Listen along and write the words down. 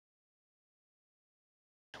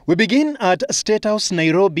We begin at State House,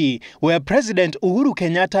 Nairobi, where President Uhuru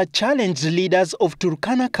Kenyatta challenged leaders of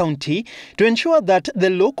Turkana County to ensure that the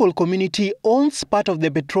local community owns part of the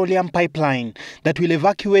petroleum pipeline that will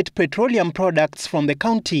evacuate petroleum products from the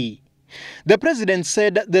county. The president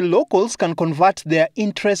said the locals can convert their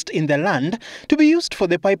interest in the land to be used for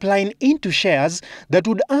the pipeline into shares that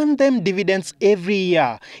would earn them dividends every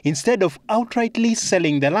year instead of outrightly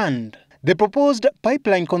selling the land. The proposed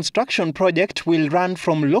pipeline construction project will run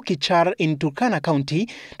from Lokichar in Turkana County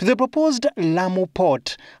to the proposed Lamu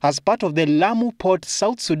Port as part of the Lamu Port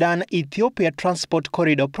South Sudan-Ethiopia Transport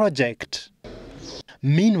Corridor project.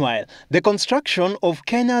 Meanwhile, the construction of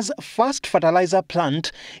Kenya's first fertilizer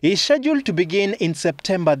plant is scheduled to begin in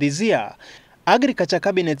September this year. Agriculture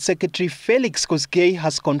Cabinet Secretary Felix Koskei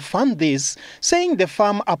has confirmed this, saying the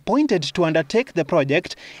firm appointed to undertake the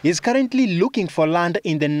project is currently looking for land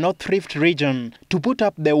in the North Rift region to put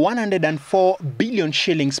up the 104 billion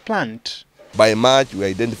shillings plant. By March, we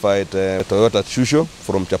identified Toyota Tsusho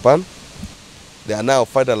from Japan. They are now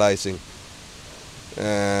finalizing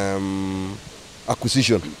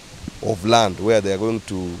acquisition of land where they are going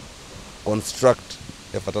to construct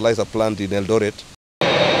a fertilizer plant in Eldoret.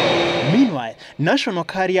 Meanwhile, national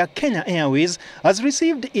carrier Kenya Airways has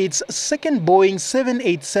received its second Boeing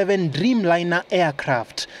 787 Dreamliner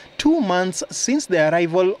aircraft 2 months since the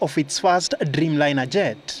arrival of its first Dreamliner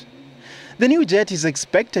jet. The new jet is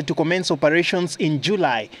expected to commence operations in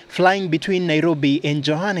July, flying between Nairobi and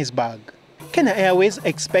Johannesburg. Kenya Airways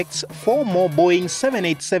expects 4 more Boeing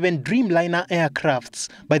 787 Dreamliner aircrafts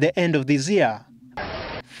by the end of this year.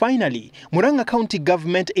 Finally, Murang'a County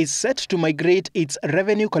government is set to migrate its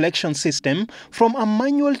revenue collection system from a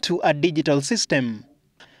manual to a digital system.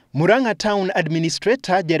 Murang'a Town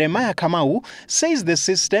Administrator Jeremiah Kamau says the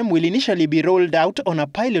system will initially be rolled out on a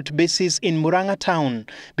pilot basis in Murang'a Town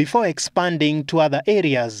before expanding to other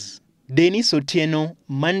areas. Dennis Otieno,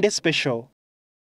 Monday Special.